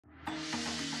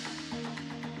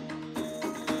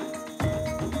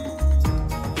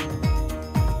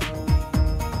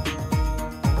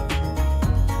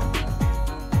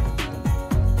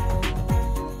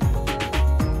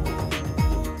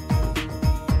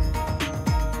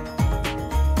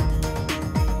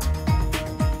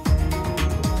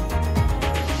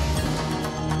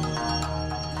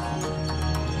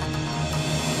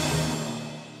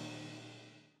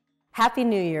Happy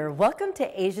New Year. Welcome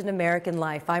to Asian American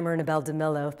Life. I'm Ernabel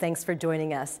Demillo. Thanks for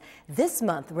joining us. This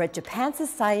month, we're at Japan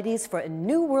Society's For a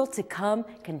New World to Come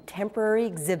contemporary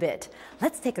exhibit.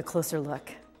 Let's take a closer look.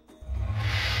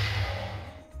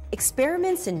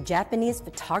 Experiments in Japanese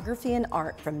photography and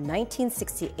art from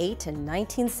 1968 to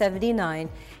 1979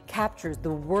 captures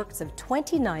the works of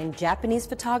 29 Japanese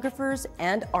photographers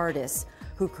and artists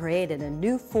who created a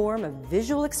new form of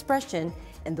visual expression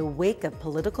in the wake of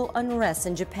political unrest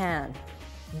in Japan.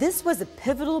 This was a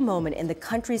pivotal moment in the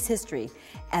country's history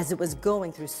as it was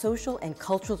going through social and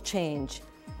cultural change.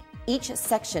 Each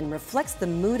section reflects the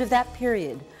mood of that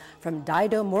period, from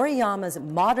Daido Moriyama's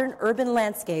modern urban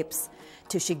landscapes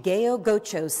to Shigeo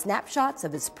Gocho's snapshots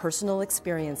of his personal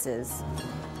experiences.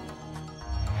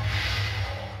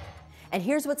 And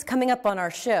here's what's coming up on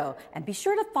our show, and be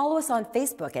sure to follow us on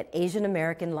Facebook at Asian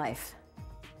American Life.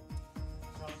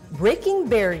 Breaking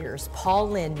barriers, Paul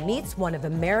Lin meets one of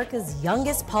America's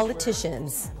youngest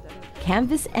politicians.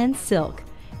 Canvas and silk,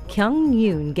 Kyung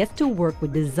Yoon gets to work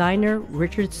with designer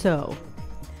Richard Tsao.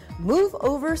 Move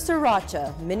over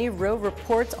sriracha, Minnie Rowe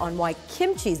reports on why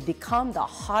kimchi's become the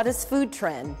hottest food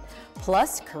trend,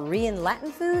 plus Korean Latin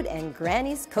food and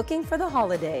grannies cooking for the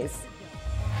holidays.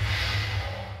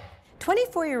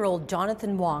 24-year-old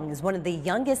Jonathan Wong is one of the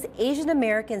youngest Asian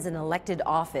Americans in elected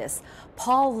office.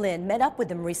 Paul Lin met up with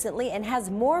him recently and has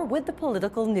more with the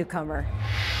political newcomer.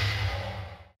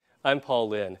 I'm Paul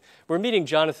Lin. We're meeting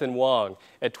Jonathan Wong.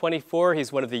 At 24,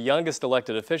 he's one of the youngest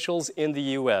elected officials in the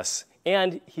U.S.,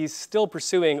 and he's still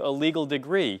pursuing a legal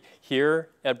degree here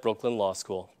at Brooklyn Law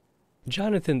School.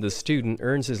 Jonathan, the student,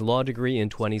 earns his law degree in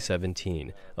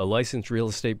 2017. A licensed real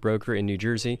estate broker in New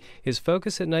Jersey, his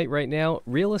focus at night right now,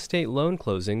 real estate loan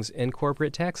closings and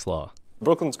corporate tax law.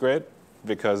 Brooklyn's great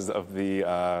because of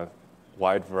the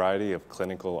wide variety of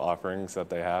clinical offerings that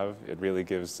they have. It really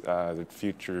gives the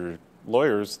future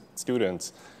lawyers,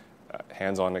 students,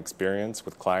 hands-on experience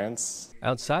with clients.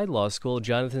 Outside law school,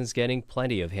 Jonathan's getting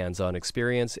plenty of hands-on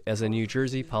experience as a New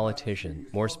Jersey politician,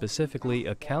 more specifically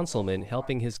a councilman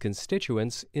helping his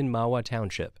constituents in Mahwah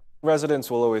Township.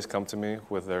 Residents will always come to me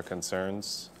with their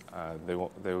concerns,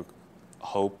 their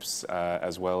hopes,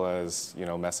 as well as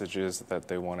messages that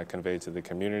they want to convey to the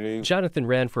community. Jonathan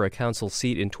ran for a council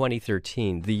seat in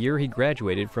 2013, the year he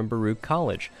graduated from Baruch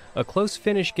College. A close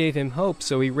finish gave him hope,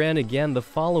 so he ran again the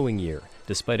following year.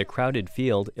 Despite a crowded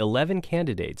field, 11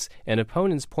 candidates, and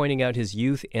opponents pointing out his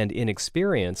youth and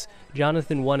inexperience,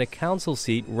 Jonathan won a council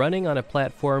seat running on a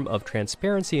platform of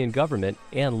transparency in government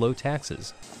and low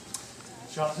taxes.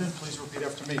 Jonathan, please repeat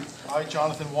after me. I,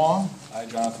 Jonathan Wong. I,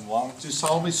 Jonathan Wong. Do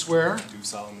solemnly swear. Do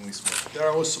solemnly swear.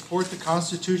 That I will support the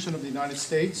Constitution of the United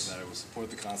States. That I will support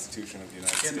the Constitution of the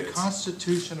United States. And the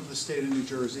Constitution of the State of New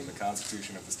Jersey. And the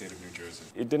Constitution of the State of New Jersey.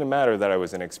 It didn't matter that I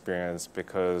was inexperienced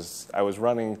because I was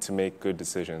running to make good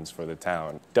decisions for the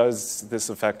town. Does this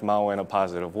affect Mahwah in a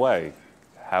positive way?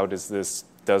 How does this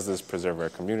preserve our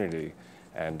community?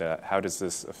 And how does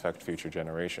this affect future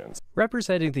generations?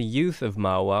 Representing the youth of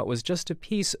Mahwah was just a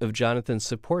piece of Jonathan's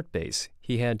support base.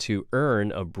 He had to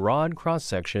earn a broad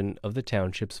cross-section of the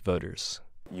township's voters.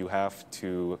 You have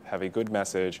to have a good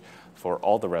message for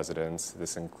all the residents.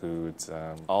 This includes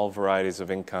all varieties of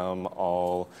income,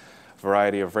 all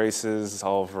variety of races,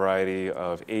 all variety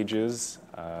of ages.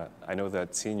 I know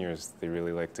that seniors, they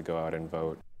really like to go out and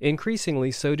vote.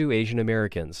 Increasingly, so do Asian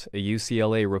Americans. A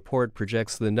UCLA report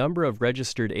projects the number of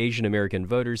registered Asian American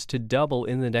voters to double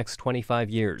in the next 25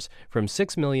 years, from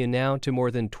 6 million now to more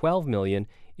than 12 million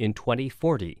in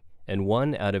 2040. And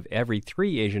 1 out of every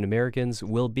 3 Asian Americans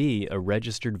will be a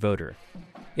registered voter.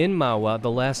 In Mahwah, the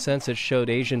last census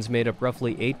showed Asians made up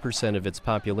roughly 8% of its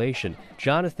population.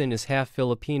 Jonathan is half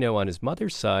Filipino on his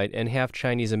mother's side and half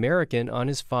Chinese American on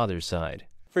his father's side.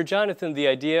 For Jonathan, the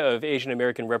idea of Asian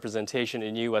American representation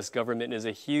in U.S. government is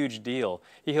a huge deal.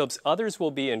 He hopes others will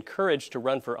be encouraged to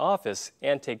run for office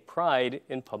and take pride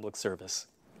in public service.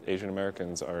 Asian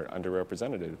Americans are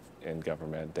underrepresented in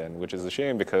government, and which is a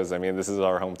shame because, this is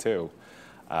our home too.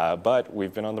 But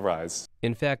we've been on the rise.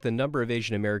 In fact, the number of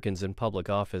Asian Americans in public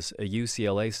office, a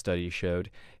UCLA study showed,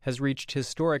 has reached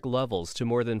historic levels to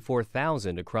more than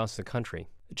 4,000 across the country.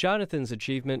 Jonathan's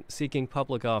achievement, seeking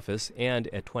public office and,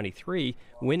 at 23,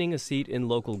 winning a seat in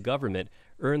local government,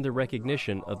 earned the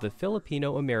recognition of the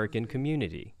Filipino-American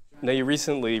community. Now, you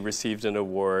recently received an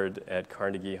award at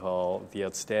Carnegie Hall, the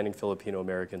Outstanding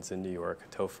Filipino-Americans in New York,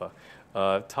 TOFA.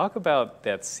 Talk about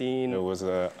that scene. It was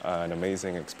an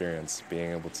amazing experience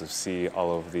being able to see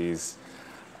all of these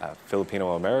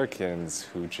Filipino-Americans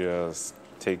who just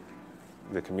take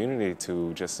the community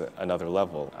to just another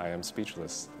level. I am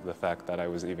speechless, the fact that I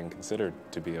was even considered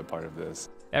to be a part of this.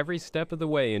 Every step of the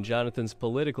way in Jonathan's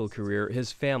political career,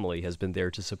 his family has been there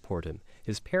to support him.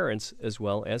 His parents, as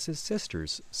well as his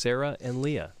sisters, Sarah and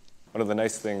Leah. One of the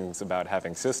nice things about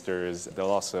having sisters,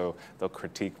 they'll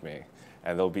critique me,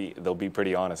 and they'll be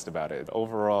pretty honest about it.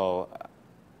 Overall,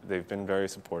 they've been very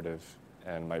supportive,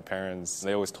 and my parents,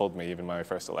 they always told me, even my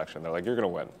first election, they're like, "You're going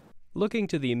to win." Looking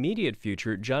to the immediate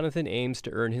future, Jonathan aims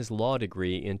to earn his law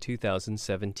degree in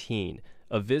 2017.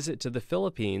 A visit to the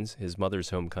Philippines, his mother's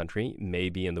home country, may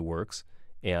be in the works.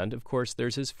 And, of course,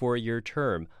 there's his 4-year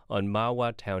term on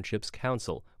Mahwah Township's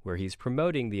council, where he's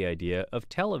promoting the idea of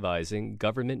televising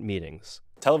government meetings.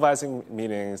 Televising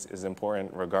meetings is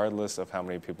important regardless of how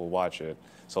many people watch it,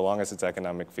 so long as it's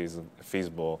economically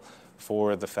feasible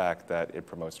for the fact that it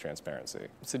promotes transparency.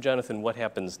 So, Jonathan, what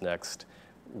happens next?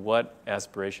 What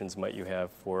aspirations might you have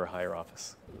for higher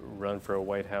office? Run for a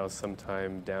White House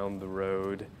sometime down the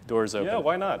road? Doors open. Yeah,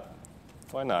 why not?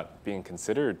 Why not? Being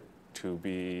considered to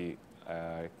be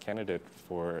a candidate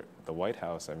for the White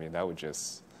House, I mean, that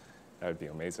would be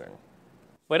amazing.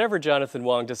 Whatever Jonathan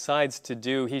Wong decides to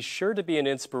do, he's sure to be an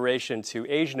inspiration to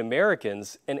Asian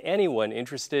Americans and anyone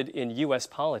interested in U.S.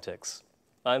 politics.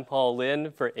 I'm Paul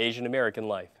Lin for Asian American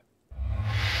Life.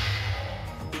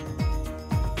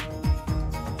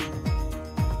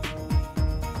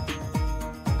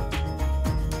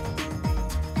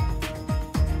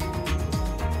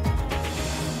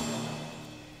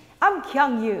 I'm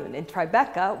Kyung Yoon in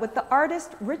Tribeca with the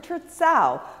artist Richard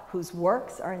Tsao, whose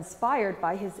works are inspired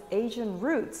by his Asian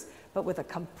roots, but with a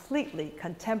completely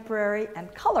contemporary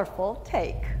and colorful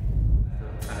take.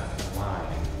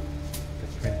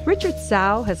 Richard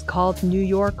Tsao has called New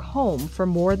York home for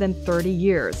more than 30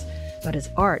 years, but his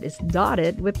art is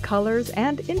dotted with colors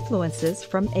and influences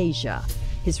from Asia.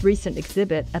 His recent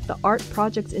exhibit at the Art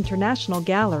Projects International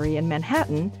Gallery in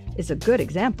Manhattan is a good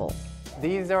example.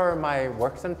 These are my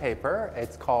works on paper.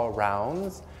 It's called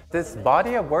Rounds. This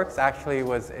body of works actually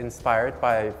was inspired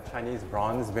by Chinese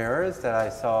bronze mirrors that I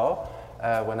saw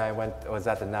when I was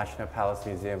at the National Palace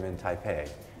Museum in Taipei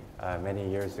many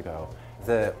years ago.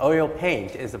 The oil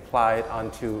paint is applied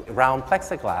onto round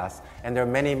plexiglass, and there are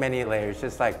many, many layers,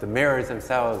 just like the mirrors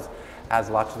themselves has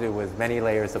a lot to do with many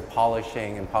layers of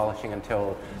polishing and polishing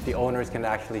until the owners can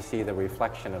actually see the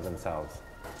reflection of themselves.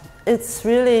 It's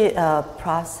really a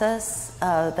process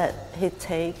that he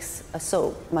takes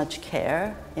so much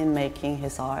care in making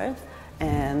his art,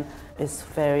 and it's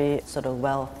very sort of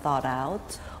well thought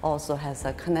out. Also has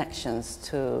connections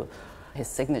to his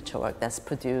signature work that's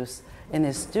produced in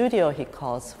his studio he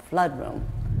calls Flood Room.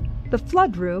 The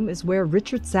Flood Room is where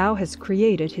Richard Tsao has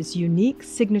created his unique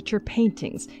signature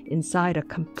paintings inside a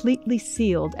completely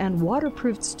sealed and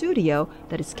waterproofed studio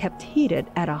that is kept heated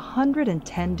at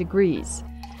 110 degrees.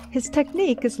 His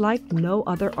technique is like no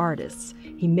other artist's.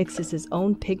 He mixes his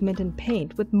own pigment and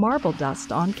paint with marble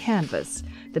dust on canvas.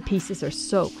 The pieces are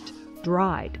soaked,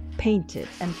 dried, painted,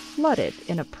 and flooded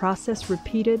in a process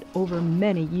repeated over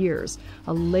many years,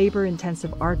 a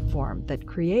labor-intensive art form that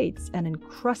creates an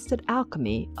encrusted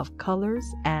alchemy of colors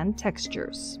and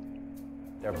textures.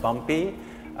 They're bumpy.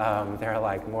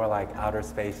 They're more like outer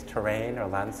space terrain or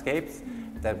landscapes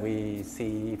that we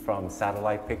see from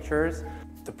satellite pictures.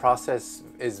 The process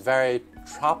is very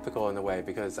tropical in a way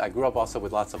because I grew up also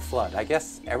with lots of flood. I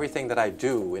guess everything that I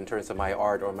do in terms of my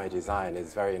art or my design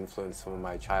is very influenced from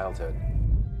my childhood.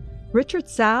 Richard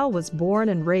Tsao was born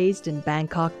and raised in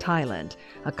Bangkok, Thailand,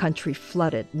 a country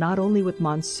flooded not only with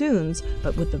monsoons,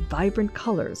 but with the vibrant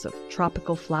colors of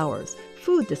tropical flowers,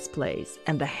 food displays,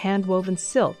 and the hand-woven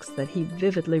silks that he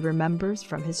vividly remembers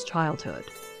from his childhood.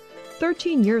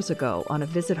 13 years ago, on a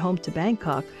visit home to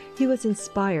Bangkok, he was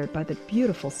inspired by the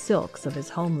beautiful silks of his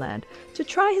homeland to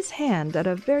try his hand at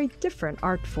a very different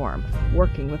art form,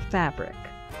 working with fabric.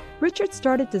 Richard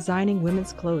started designing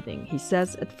women's clothing, he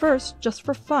says, at first just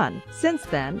for fun. Since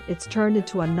then, it's turned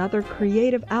into another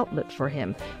creative outlet for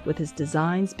him, with his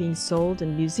designs being sold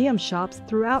in museum shops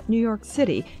throughout New York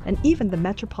City and even the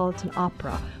Metropolitan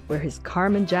Opera, where his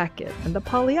Carmen jacket and the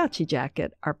Pagliacci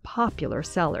jacket are popular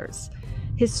sellers.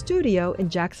 His studio in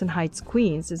Jackson Heights,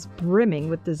 Queens is brimming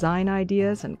with design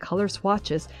ideas and color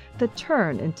swatches that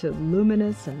turn into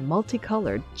luminous and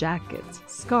multicolored jackets,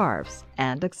 scarves,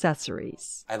 and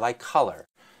accessories. I like color,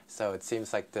 so it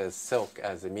seems like the silk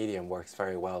as a medium works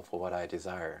very well for what I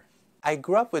desire. I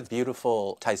grew up with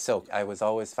beautiful Thai silk. I was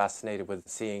always fascinated with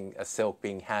seeing a silk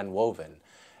being hand-woven.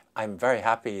 I'm very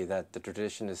happy that the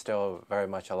tradition is still very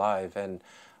much alive, and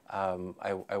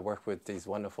I work with these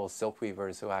wonderful silk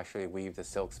weavers who actually weave the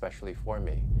silk specially for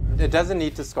me. It doesn't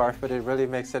need the scarf, but it really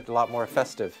makes it a lot more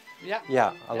festive.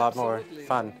 Yeah, a lot more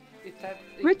fun.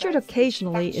 Richard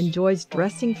occasionally enjoys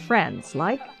dressing friends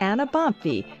like Anna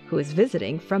Bonfi, who is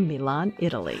visiting from Milan,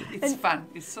 Italy. It's fun.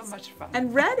 It's so much fun.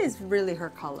 And red is really her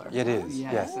color. It is,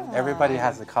 yes. Everybody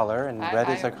has a color, and red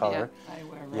is a color. Yeah, I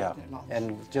wear red a lot.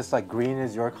 And just like green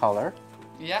is your color.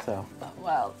 Yeah. So.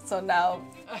 Well, so now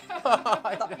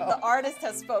the artist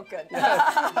has spoken.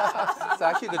 So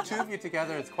actually, the two of you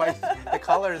together, it's quite, the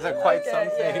colors are quite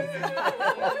something.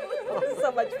 This is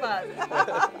so much fun.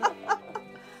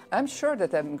 I'm sure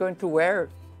that I'm going to wear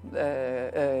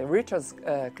Richard's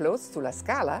clothes to La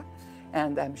Scala,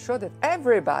 and I'm sure that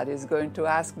everybody is going to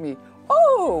ask me,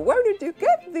 "Oh, where did you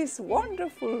get this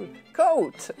wonderful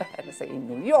coat?" And I say, "In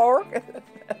New York."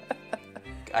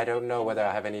 I don't know whether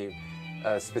I have any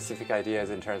specific ideas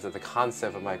in terms of the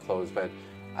concept of my clothes, but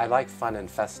I like fun and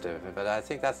festive. But I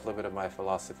think that's a little bit of my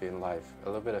philosophy in life. A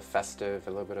little bit of festive, a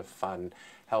little bit of fun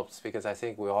helps, because I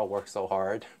think we all work so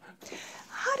hard.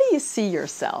 How do you see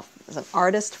yourself? As an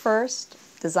artist first?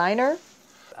 Designer?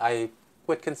 I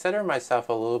would consider myself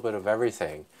a little bit of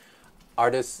everything.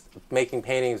 Artists, making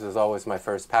paintings was always my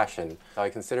first passion. I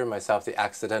consider myself the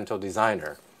accidental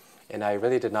designer. And I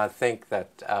really did not think that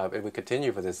it would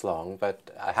continue for this long, but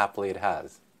happily it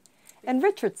has. And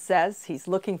Richard says he's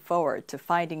looking forward to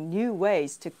finding new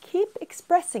ways to keep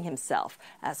expressing himself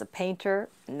as a painter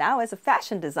and now as a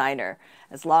fashion designer,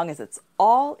 as long as it's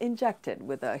all injected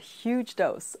with a huge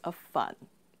dose of fun.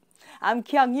 I'm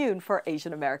Kyung Yoon for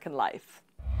Asian American Life.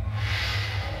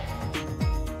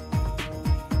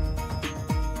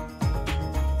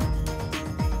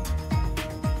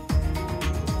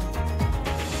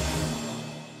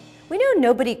 We know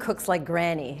nobody cooks like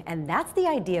Granny, and that's the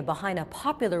idea behind a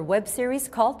popular web series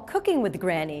called Cooking with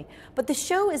Granny. But the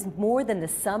show is more than the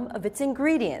sum of its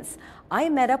ingredients. I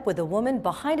met up with a woman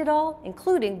behind it all,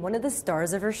 including one of the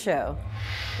stars of her show.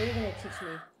 What are you going to teach me?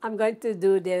 I'm going to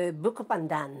do the buko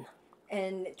pandan.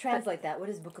 And translate that. What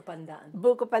is buko pandan?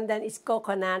 Buko pandan is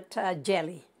coconut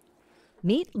jelly.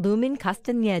 Meet Lumen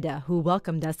Castaneda, who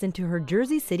welcomed us into her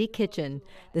Jersey City kitchen.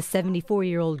 The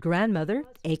 74-year-old grandmother,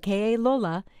 a.k.a.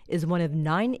 Lola, is one of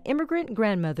 9 immigrant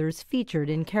grandmothers featured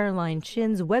in Caroline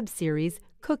Shin's web series,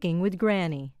 Cooking with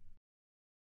Granny.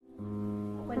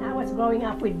 When I was growing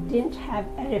up, we didn't have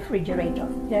a refrigerator.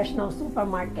 There's no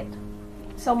supermarket.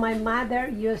 So my mother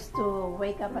used to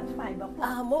wake up at 5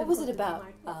 o'clock. What was it about,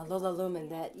 Lola Lumen,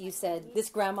 that you said, this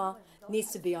grandma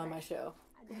needs to be on my show?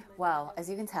 Well, as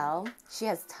you can tell, she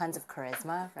has tons of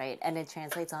charisma, right? And it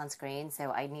translates on screen,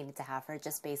 so I needed to have her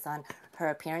just based on her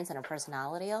appearance and her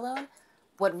personality alone.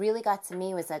 What really got to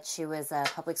me was that she was a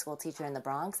public school teacher in the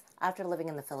Bronx after living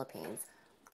in the Philippines.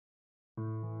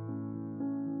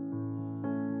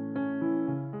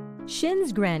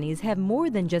 Shin's grannies have more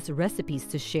than just recipes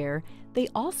to share. They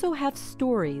also have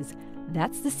stories.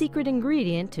 That's the secret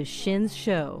ingredient to Shin's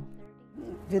show.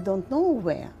 We don't know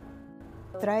where.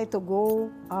 Try to go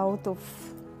out of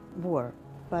war,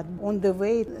 but on the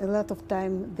way, a lot of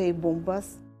time they bomb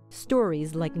us.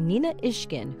 Stories like Nina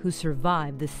Ishkin, who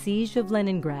survived the siege of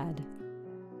Leningrad.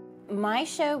 My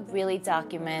show really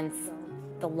documents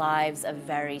the lives of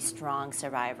very strong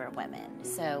survivor women.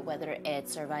 So whether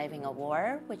it's surviving a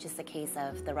war, which is the case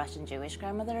of the Russian Jewish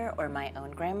grandmother or my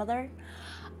own grandmother,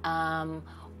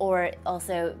 or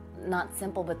also not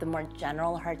simple, but the more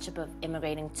general hardship of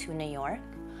immigrating to New York.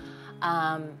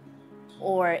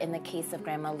 Or in the case of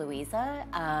Grandma Louisa,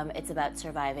 it's about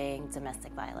surviving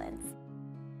domestic violence.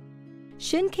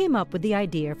 Shin came up with the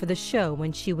idea for the show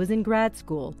when she was in grad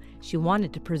school. She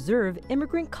wanted to preserve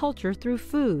immigrant culture through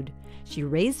food. She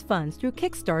raised funds through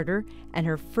Kickstarter, and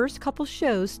her first couple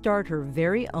shows starred her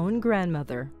very own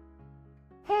grandmother.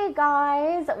 Hey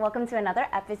guys, welcome to another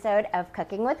episode of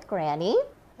Cooking with Granny.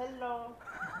 Hello.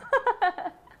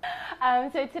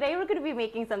 So today we're going to be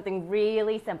making something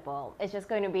really simple. It's just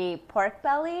going to be pork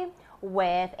belly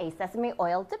with a sesame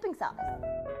oil dipping sauce.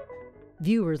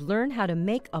 Viewers learn how to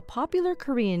make a popular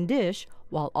Korean dish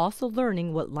while also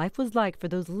learning what life was like for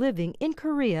those living in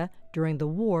Korea during the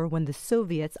war when the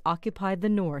Soviets occupied the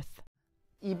North.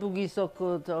 이북에서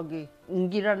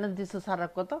웅기라는 데서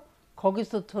살았거든.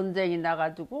 거기서 전쟁이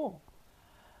나가지고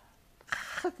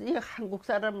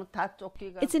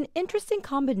It's an interesting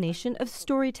combination of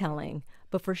storytelling,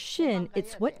 but for Shin,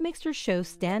 it's what makes her show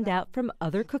stand out from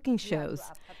other cooking shows.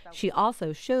 She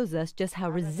also shows us just how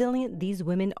resilient these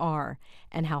women are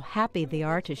and how happy they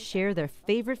are to share their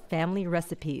favorite family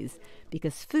recipes,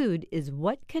 because food is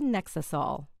what connects us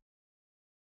all.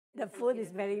 The food is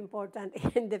very important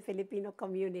in the Filipino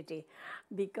community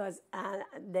because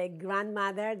the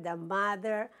grandmother, the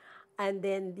mother, and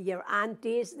then your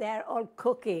aunties, they're all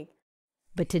cooking.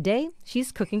 But today,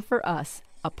 she's cooking for us,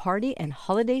 a party and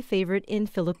holiday favorite in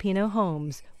Filipino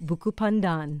homes, buko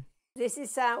pandan. This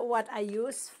is what I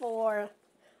use for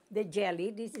the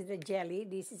jelly. This is the jelly.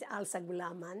 This is alsa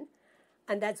gulaman.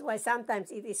 And that's why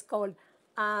sometimes it is called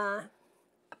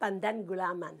pandan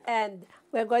gulaman. And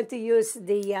we're going to use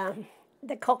the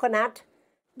coconut.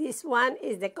 This one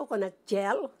is the coconut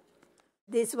gel.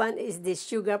 This one is the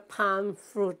sugar palm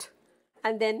fruit.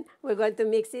 And then we're going to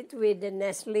mix it with the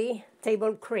Nestle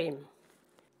table cream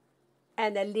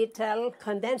and a little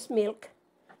condensed milk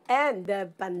and the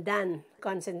pandan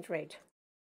concentrate.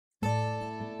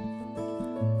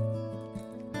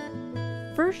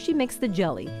 First, she makes the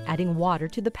jelly, adding water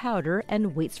to the powder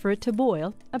and waits for it to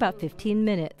boil, about 15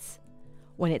 minutes.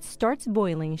 When it starts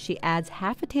boiling, she adds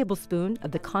half a tablespoon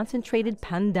of the concentrated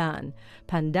pandan.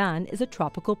 Pandan is a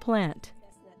tropical plant.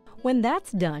 When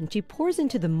that's done, she pours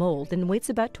into the mold and waits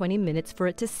about 20 minutes for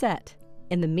it to set.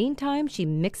 In the meantime, she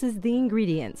mixes the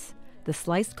ingredients: the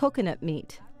sliced coconut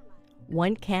meat,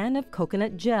 1 can of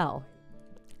coconut gel,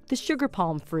 the sugar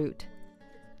palm fruit,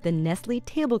 the Nestle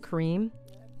table cream,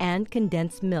 and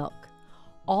condensed milk.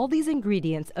 All these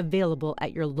ingredients available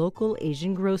at your local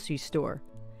Asian grocery store.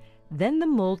 Then the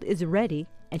mold is ready,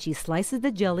 and she slices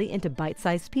the jelly into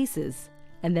bite-sized pieces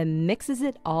and then mixes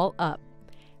it all up.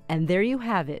 And there you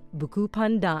have it, buko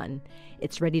pandan.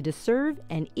 It's ready to serve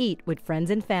and eat with friends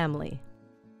and family.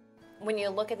 When you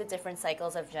look at the different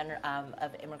cycles of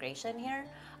immigration here,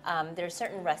 there are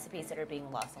certain recipes that are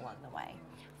being lost along the way.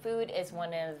 Food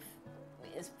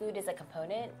is a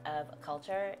component of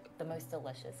culture, the most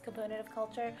delicious component of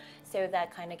culture, so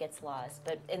that kind of gets lost.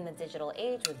 But in the digital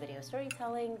age, with video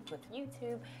storytelling, with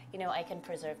YouTube, I can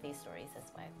preserve these stories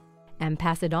this way. And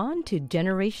pass it on to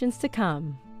generations to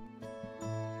come.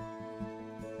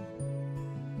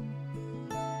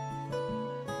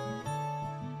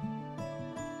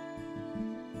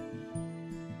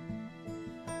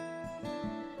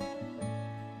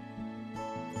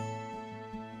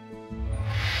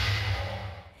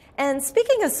 And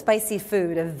speaking of spicy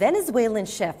food, a Venezuelan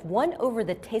chef won over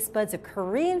the taste buds of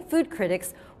Korean food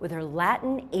critics with her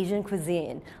Latin Asian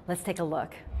cuisine. Let's take a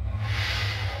look.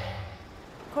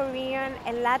 Korean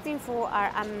and Latin food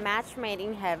are a match made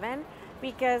in heaven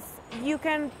because you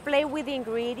can play with the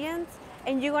ingredients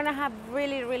and you're gonna have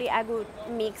really a good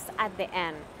mix at the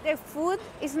end. The food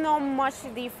is not much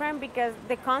different because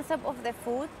the concept of the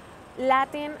food,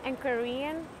 Latin and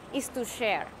Korean, is to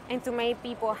share and to make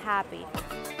people happy.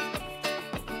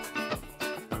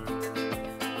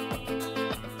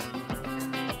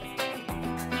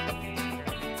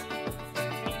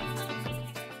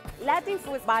 Latin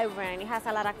food is vibrant, it has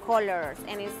a lot of colors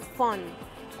and it's fun.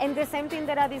 And the same thing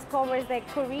that I discovered is that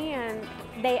Korean,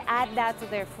 they add that to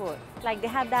their food. Like they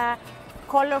have that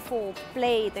colorful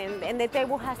plate and the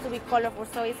table has to be colorful,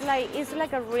 so it's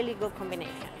like a really good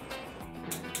combination.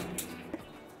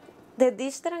 The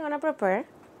dish that I'm gonna prepare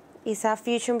is a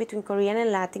fusion between Korean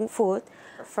and Latin food.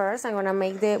 First, I'm gonna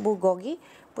make the bulgogi,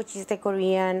 which is the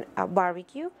Korean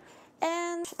barbecue.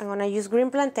 And I'm gonna use green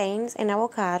plantains and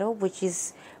avocado, which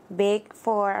is big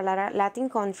for a lot of Latin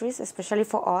countries, especially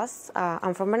for us.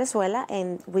 I'm from Venezuela,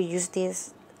 and we use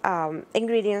these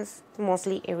ingredients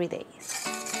mostly every day.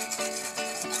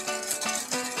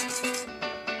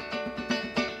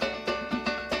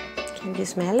 Can you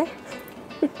smell it?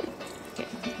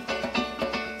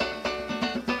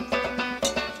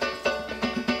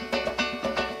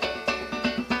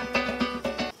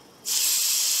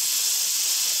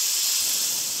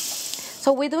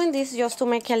 So we're doing this just to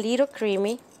make it a little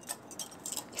creamy.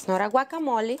 It's not a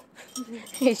guacamole,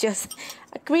 it's just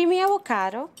a creamy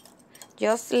avocado,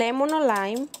 just lemon or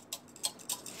lime.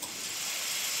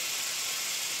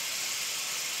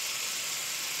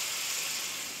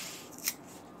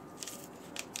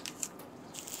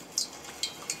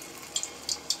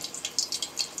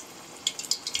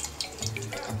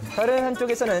 다른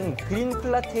한쪽에서는 그린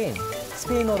플라테인,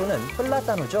 스페인어로는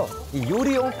플라타노죠. 이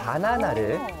요리용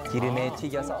바나나를 기름에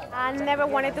튀겨서. I never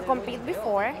wanted to compete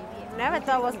before. Never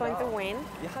thought I was going to win.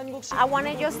 I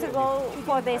wanted just to go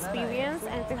for the experience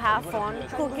and to have fun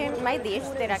cooking my dish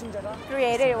that I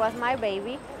created. It was my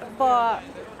baby, but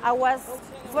I was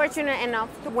fortunate enough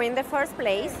to win the first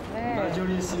place.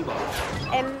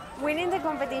 And winning the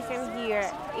competition here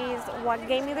is what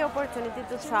gave me the opportunity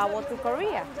to travel to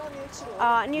Korea.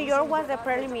 New York was the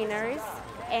preliminaries,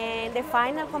 and the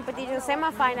final competition,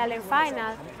 semi-final and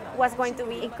final, was going to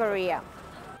be in Korea.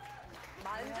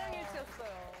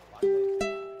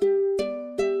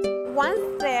 Once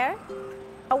there,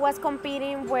 I was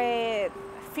competing with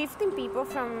 15 people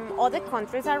from other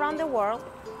countries around the world,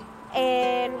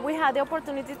 and we had the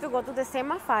opportunity to go to the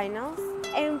semifinals.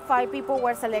 and 5 people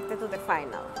were selected to the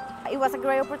final. It was a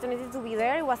great opportunity to be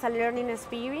there. It was a learning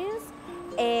experience,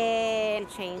 and it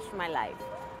changed my life.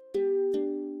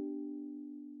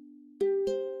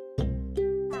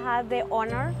 I had the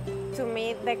honor to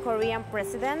meet the Korean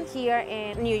president here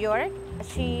in New York.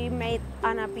 She made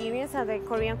an appearance at the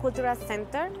Korean Cultural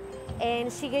Center,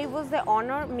 and she gave us the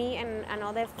honor, me and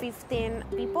another 15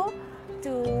 people,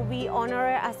 to be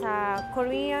honored as a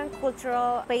Korean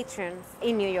cultural patron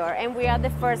in New York. And we are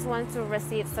the first ones to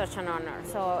receive such an honor.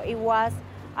 So it was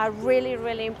a really,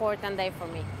 really important day for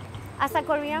me. As a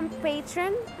Korean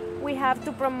patron, we have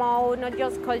to promote not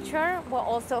just culture, but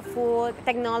also food,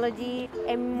 technology,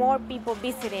 and more people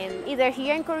visiting, either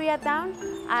here in Koreatown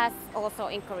as also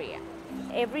in Korea.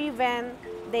 Every event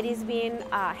that is being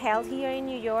held here in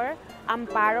New York, I'm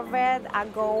part of it. I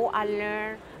go, I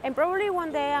learn, and probably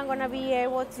one day I'm gonna be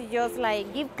able to just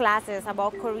like give classes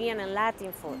about Korean and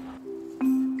Latin food.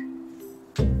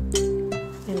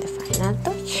 And the final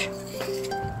touch.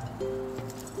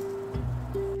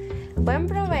 Buen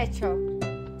provecho.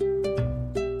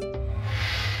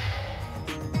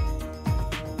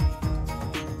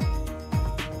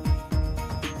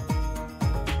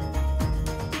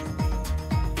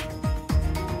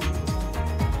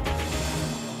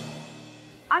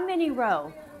 I'm Minnie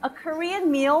Rowe. A Korean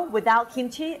meal without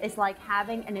kimchi is like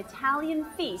having an Italian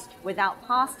feast without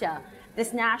pasta.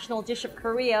 This national dish of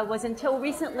Korea was until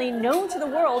recently known to the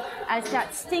world as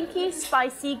that stinky,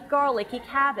 spicy, garlicky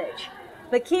cabbage.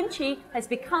 But kimchi has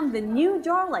become the new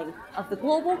darling of the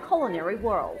global culinary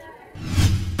world.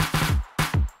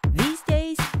 These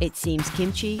days, it seems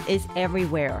kimchi is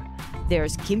everywhere.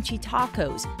 There's kimchi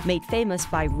tacos, made famous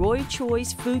by Roy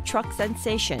Choi's food truck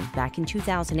sensation back in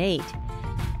 2008.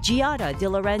 Giada De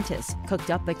Laurentiis cooked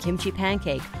up a kimchi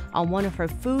pancake on one of her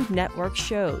Food Network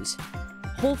shows.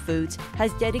 Whole Foods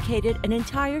has dedicated an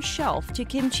entire shelf to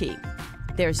kimchi.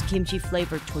 There's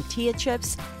kimchi-flavored tortilla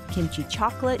chips, kimchi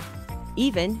chocolate,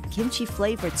 even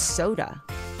kimchi-flavored soda.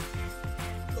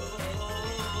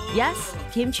 Yes,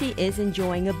 kimchi is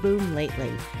enjoying a boom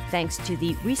lately, thanks to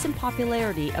the recent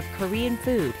popularity of Korean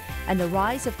food and the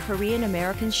rise of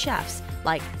Korean-American chefs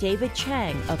like David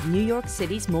Chang of New York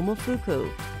City's Momofuku,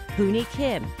 Hooni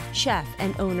Kim, chef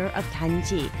and owner of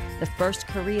Danji, the first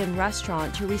Korean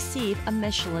restaurant to receive a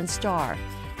Michelin star.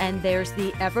 And there's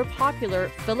the ever-popular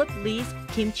Philip Lee's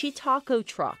kimchi taco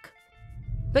truck.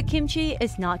 But kimchi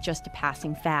is not just a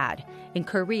passing fad. In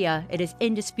Korea, it is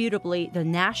indisputably the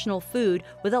national food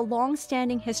with a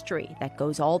long-standing history that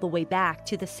goes all the way back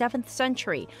to the 7th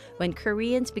century, when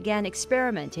Koreans began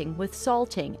experimenting with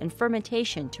salting and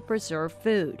fermentation to preserve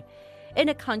food. In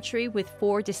a country with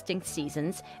 4 distinct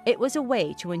seasons, it was a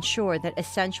way to ensure that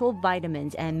essential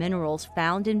vitamins and minerals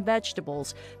found in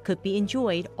vegetables could be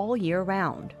enjoyed all year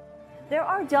round. There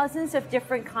are dozens of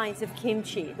different kinds of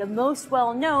kimchi. The most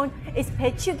well-known is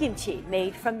pechu kimchi,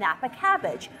 made from Napa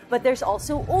cabbage. But there's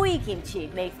also oi kimchi,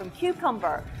 made from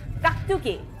cucumber,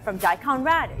 gakdugi, from daikon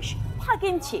radish,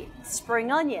 pakimchi,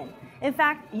 spring onion. In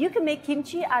fact, you can make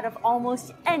kimchi out of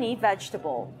almost any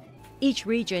vegetable. Each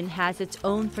region has its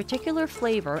own particular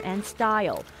flavor and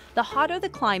style. The hotter the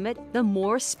climate, the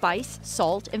more spice,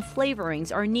 salt, and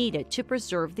flavorings are needed to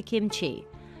preserve the kimchi.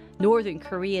 Northern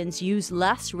Koreans use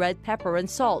less red pepper and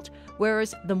salt,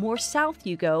 whereas the more south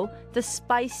you go, the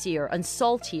spicier and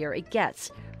saltier it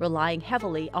gets, relying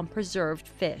heavily on preserved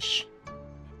fish.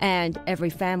 And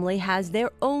every family has their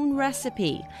own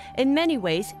recipe. In many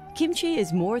ways, kimchi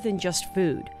is more than just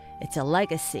food. It's a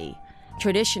legacy.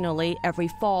 Traditionally, every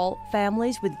fall,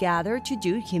 families would gather to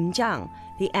do kimjang,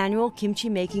 the annual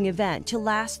kimchi-making event to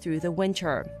last through the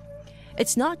winter.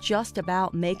 It's not just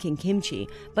about making kimchi,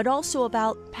 but also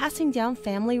about passing down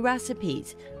family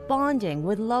recipes, bonding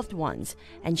with loved ones,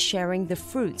 and sharing the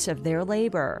fruits of their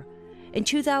labor. In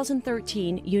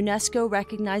 2013, UNESCO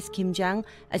recognized kimjang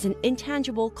as an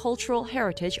intangible cultural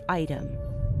heritage item.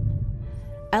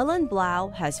 Ellen Blau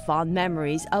has fond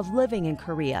memories of living in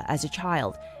Korea as a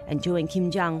child and doing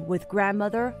kimjang with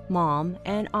grandmother, mom,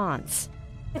 and aunts.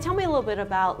 Tell me a little bit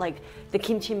about the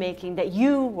kimchi making that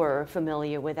you were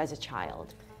familiar with as a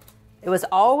child. It was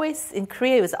always, in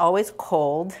Korea, it was always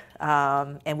cold,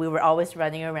 and we were always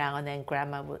running around, and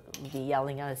Grandma would be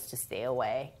yelling at us to stay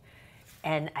away.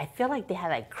 And I feel like they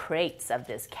had crates of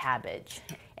this cabbage,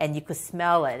 and you could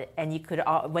smell it, and you could,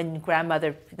 when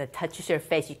Grandmother touches your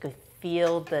face, you could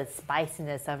feel the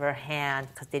spiciness of her hand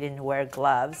because they didn't wear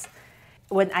gloves.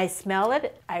 When I smell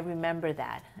it, I remember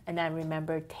that. And I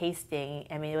remember tasting,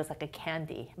 it was like a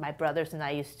candy. My brothers and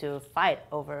I used to fight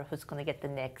over who's going to get the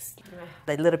next.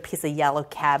 The little piece of yellow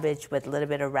cabbage with a little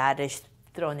bit of radish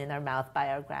thrown in our mouth by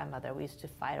our grandmother. We used to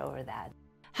fight over that.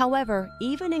 However,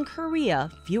 even in Korea,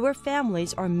 fewer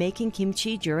families are making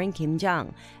kimchi during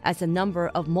Kimjang, as the number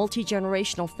of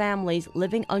multi-generational families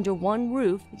living under one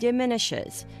roof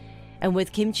diminishes. And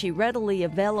with kimchi readily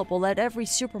available at every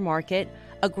supermarket,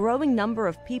 a growing number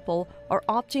of people are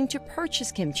opting to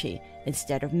purchase kimchi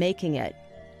instead of making it.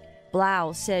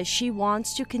 Blau says she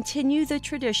wants to continue the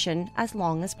tradition as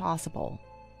long as possible.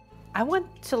 I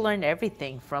want to learn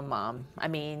everything from Mom. I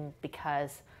mean,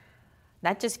 because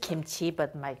not just kimchi,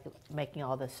 but making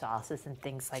all the sauces and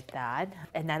things like that.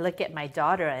 And I look at my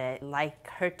daughter and I'd like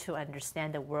her to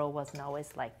understand the world wasn't always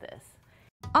like this.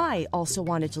 I also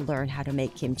wanted to learn how to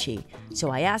make kimchi, so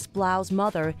I asked Blau's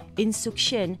mother, In Suk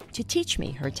Shin, to teach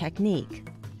me her technique.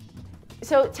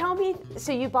 So tell me,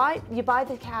 so you buy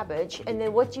the cabbage, and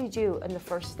then what do you do in the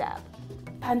first step?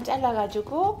 반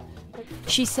잘라가지고.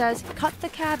 She says, cut the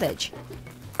cabbage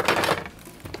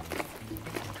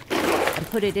and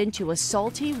put it into a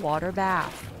salty water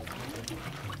bath.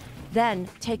 Then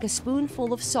take a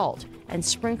spoonful of salt and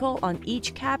sprinkle on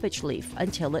each cabbage leaf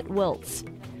until it wilts.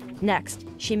 Next,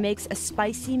 she makes a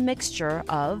spicy mixture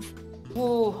of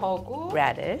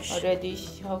radish,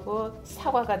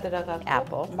 사과가 들어가고,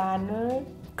 apple, 마늘,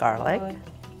 garlic,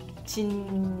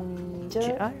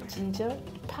 ginger,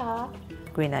 파,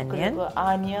 green onion, 그리고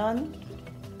onion,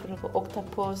 그리고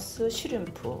옥타포스,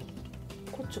 슈림프,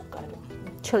 고춧가루,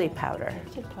 chili powder.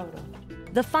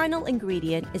 The final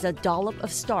ingredient is a dollop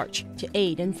of starch to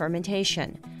aid in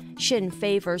fermentation. Shin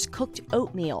favors cooked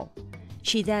oatmeal.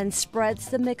 She then spreads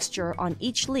the mixture on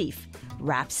each leaf,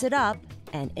 wraps it up,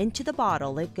 and into the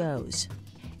bottle it goes.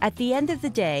 At the end of the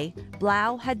day,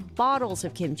 Blau had bottles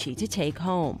of kimchi to take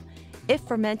home. If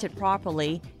fermented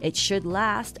properly, it should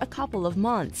last a couple of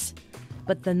months.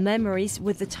 But the memories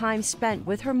with the time spent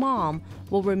with her mom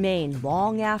will remain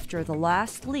long after the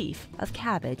last leaf of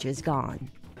cabbage is gone.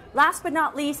 Last but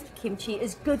not least, kimchi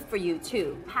is good for you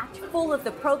too, packed full of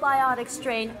the probiotic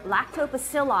strain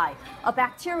Lactobacilli, a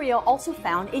bacteria also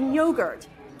found in yogurt.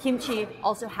 Kimchi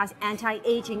also has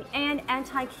anti-aging and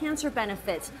anti-cancer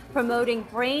benefits, promoting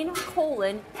brain,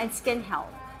 colon, and skin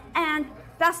health. And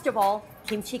best of all,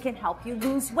 kimchi can help you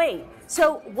lose weight.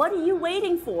 So what are you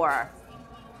waiting for?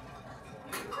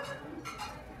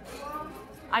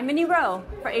 I'm Minnie Rowe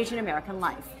for Asian American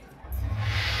Life.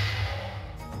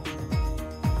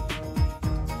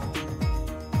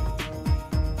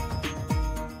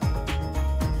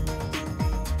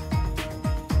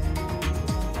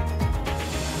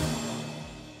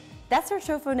 That's our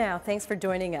show for now. Thanks for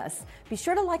joining us. Be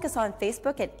sure to like us on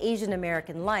Facebook at Asian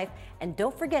American Life, and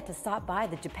don't forget to stop by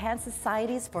the Japan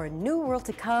Societies for a New World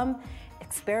to Come,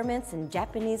 Experiments in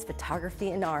Japanese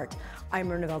Photography and Art. I'm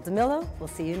Ernabel Demillo. We'll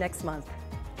see you next month.